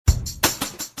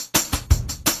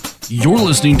You're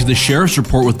listening to the Sheriff's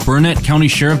Report with Burnett County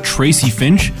Sheriff Tracy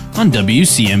Finch on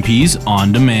WCMP's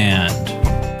On Demand.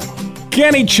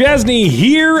 Kenny Chesney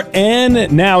here and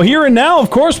now. Here and now, of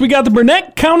course, we got the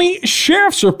Burnett County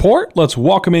Sheriff's Report. Let's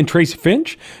welcome in Tracy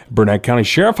Finch, Burnett County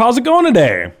Sheriff. How's it going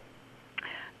today?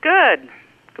 Good.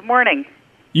 Good morning.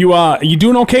 You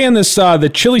doing okay in this the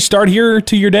chilly start here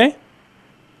to your day?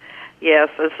 Yes,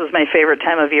 this is my favorite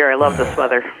time of year. I love this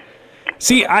weather.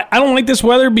 See, I don't like this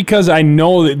weather because I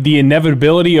know that the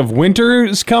inevitability of winter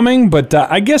is coming, but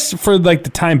I guess for like the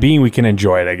time being, we can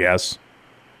enjoy it, I guess.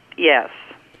 Yes.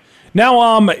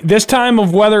 Now, this time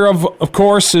of weather, of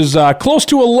course, is close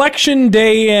to Election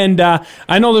Day, and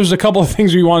I know there's a couple of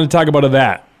things we wanted to talk about of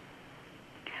that.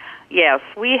 Yes,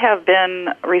 we have been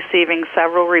receiving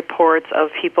several reports of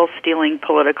people stealing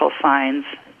political signs,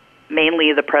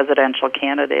 mainly the presidential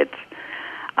candidates.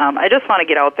 I just want to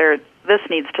get out there. This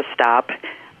needs to stop.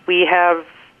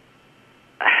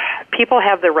 People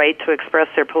have the right to express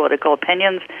their political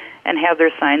opinions and have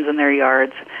their signs in their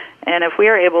yards. And if we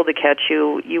are able to catch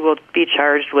you, you will be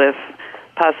charged with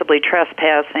possibly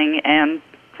trespassing and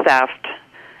theft.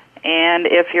 And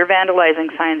if you're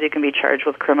vandalizing signs, you can be charged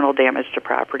with criminal damage to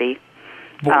property.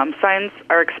 Signs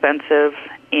are expensive,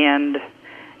 and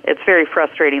it's very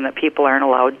frustrating that people aren't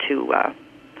allowed to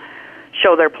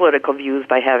show their political views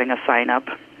by having a sign up.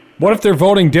 What if they're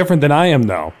voting different than I am,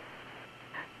 though?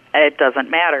 It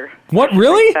doesn't matter. What,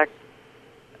 really?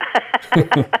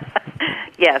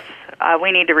 Yes,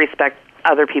 we need to respect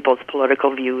other people's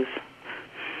political views.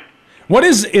 What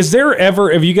is there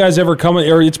ever, have you guys ever come,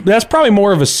 or that's probably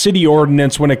more of a city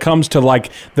ordinance when it comes to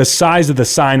like the size of the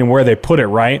sign and where they put it,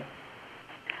 right?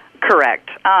 Correct.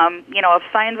 If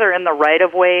signs are in the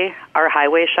right-of-way, our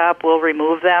highway shop will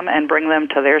remove them and bring them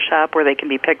to their shop where they can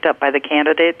be picked up by the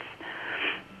candidates.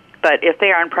 But if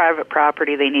they are on private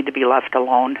property, they need to be left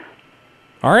alone.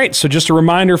 All right, so just a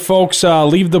reminder, folks,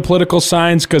 leave the political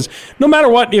signs, because no matter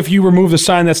what, if you remove the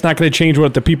sign, that's not going to change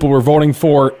what the people were voting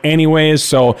for anyways,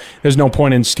 so there's no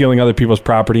point in stealing other people's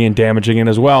property and damaging it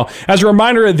as well. As a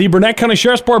reminder, the Burnett County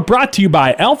Sheriff's Report brought to you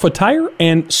by Alpha Tire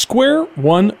and Square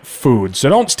One Foods. So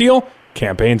don't steal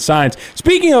campaign signs.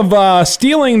 Speaking of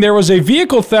stealing, there was a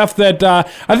vehicle theft that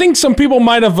I think some people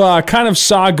might have kind of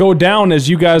saw go down as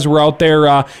you guys were out there,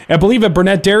 I believe at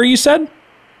Burnett Dairy, you said?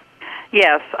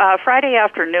 Yes. Friday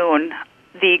afternoon,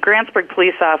 the Grantsburg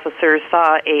police officers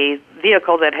saw a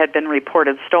vehicle that had been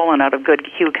reported stolen out of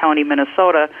Goodhue County,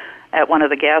 Minnesota, at one of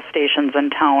the gas stations in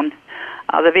town.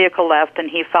 The vehicle left, and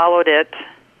he followed it,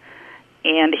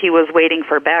 and he was waiting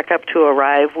for backup to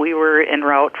arrive. We were en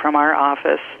route from our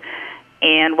office.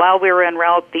 And while we were en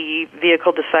route, the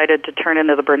vehicle decided to turn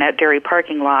into the Burnett Dairy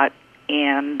parking lot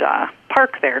and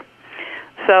park there.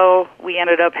 So we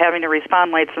ended up having to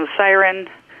respond lights and siren,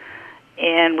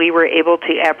 and we were able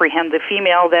to apprehend the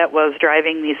female that was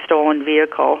driving the stolen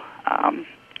vehicle. Of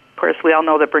course, we all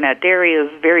know that Burnett Dairy is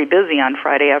very busy on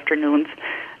Friday afternoons,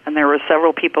 and there were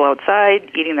several people outside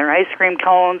eating their ice cream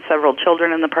cones, several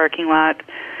children in the parking lot,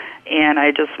 and I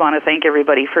just want to thank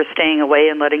everybody for staying away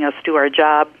and letting us do our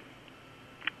job.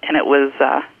 And it was,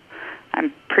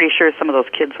 I'm pretty sure some of those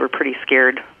kids were pretty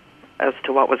scared as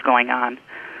to what was going on.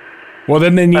 Well,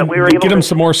 then you get them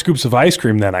some more scoops of ice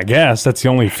cream then, I guess. That's the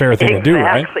only fair thing to do,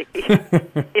 right?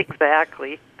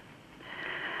 Exactly.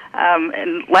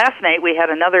 And last night we had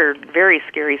another very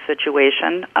scary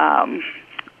situation.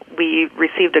 We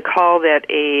received a call that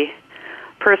a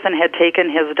person had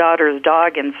taken his daughter's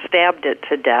dog and stabbed it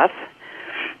to death.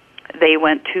 They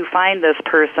went to find this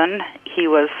person. He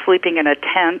was sleeping in a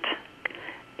tent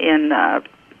in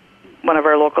one of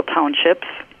our local townships.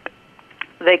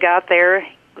 They got there.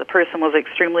 The person was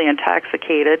extremely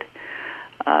intoxicated.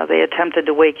 They attempted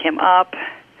to wake him up.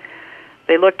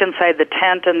 They looked inside the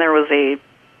tent, and there was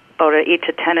about an 8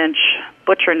 to 10 inch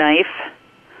butcher knife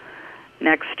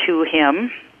next to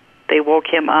him. They woke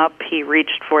him up. He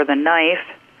reached for the knife,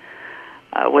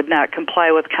 would not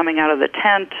comply with coming out of the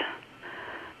tent.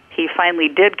 He finally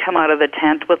did come out of the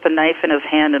tent with the knife in his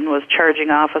hand and was charging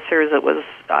officers. It was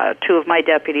 2 of my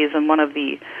deputies and 1 of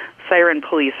the siren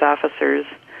police officers.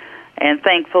 And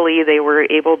thankfully, they were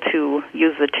able to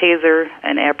use the taser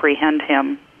and apprehend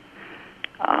him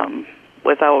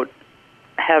without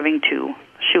having to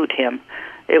shoot him.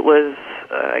 It was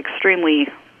an extremely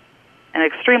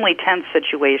tense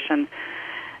situation,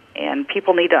 and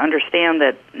people need to understand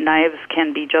that knives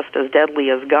can be just as deadly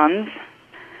as guns.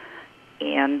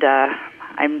 And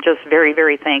I'm just very,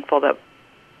 very thankful that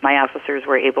my officers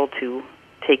were able to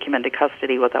take him into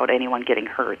custody without anyone getting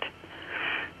hurt.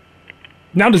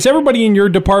 Now, does everybody in your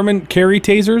department carry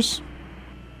tasers?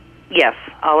 Yes,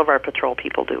 all of our patrol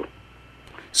people do.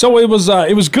 So it was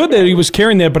good that he was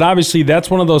carrying that, but obviously that's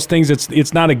one of those things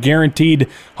it's not a guaranteed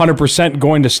 100%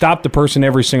 going to stop the person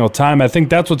every single time. I think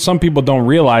that's what some people don't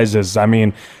realize is, I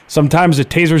mean, sometimes the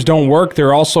tasers don't work.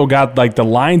 They're also got like the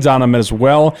lines on them as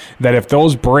well, that if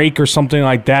those break or something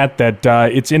like that,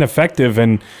 it's ineffective,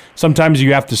 and sometimes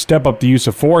you have to step up the use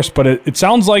of force. But it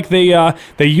sounds like they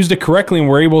used it correctly and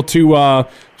were able to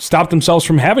stop themselves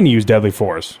from having to use deadly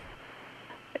force.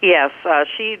 Yes,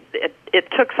 it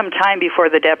took some time before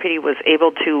the deputy was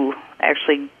able to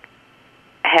actually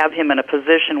have him in a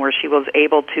position where she was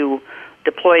able to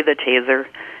deploy the taser.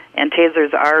 And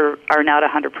tasers are not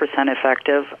 100%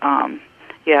 effective.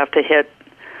 You have to hit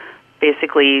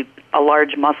basically a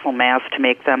large muscle mass to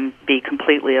make them be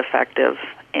completely effective.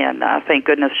 And thank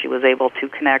goodness she was able to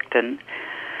connect and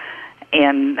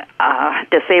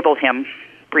disable him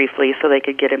briefly so they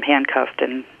could get him handcuffed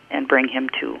and bring him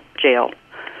to jail.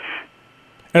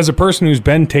 As a person who's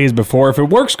been tased before, if it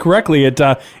works correctly, it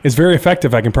is very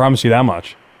effective. I can promise you that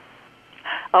much.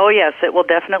 Oh, yes, it will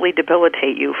definitely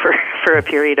debilitate you for a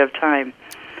period of time.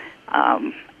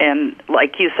 And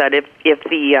like you said, if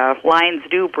the lines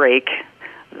do break,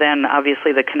 then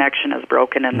obviously the connection is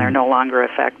broken and they're no longer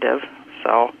effective.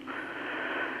 So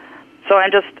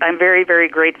I'm very, very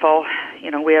grateful.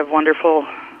 You know, we have wonderful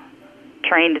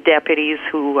trained deputies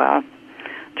who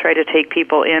try to take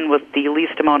people in with the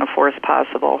least amount of force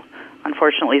possible.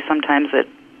 Unfortunately, sometimes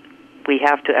we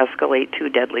have to escalate to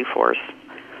deadly force.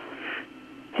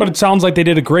 But it sounds like they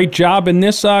did a great job in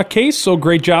this case, so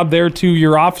great job there to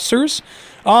your officers.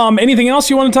 Anything else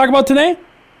you want to talk about today?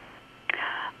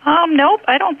 Nope,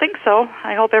 I don't think so.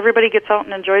 I hope everybody gets out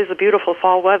and enjoys the beautiful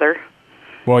fall weather.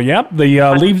 Well, yep, the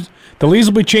leaves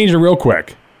will be changing real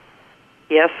quick.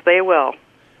 Yes, they will.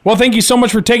 Well, thank you so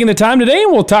much for taking the time today,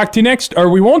 and we'll talk to you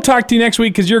we won't talk to you next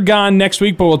week because you're gone next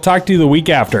week, but we'll talk to you the week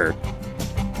after.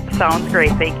 Sounds great.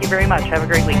 Thank you very much. Have a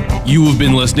great week. You have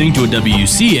been listening to a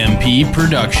WCMP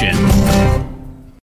production.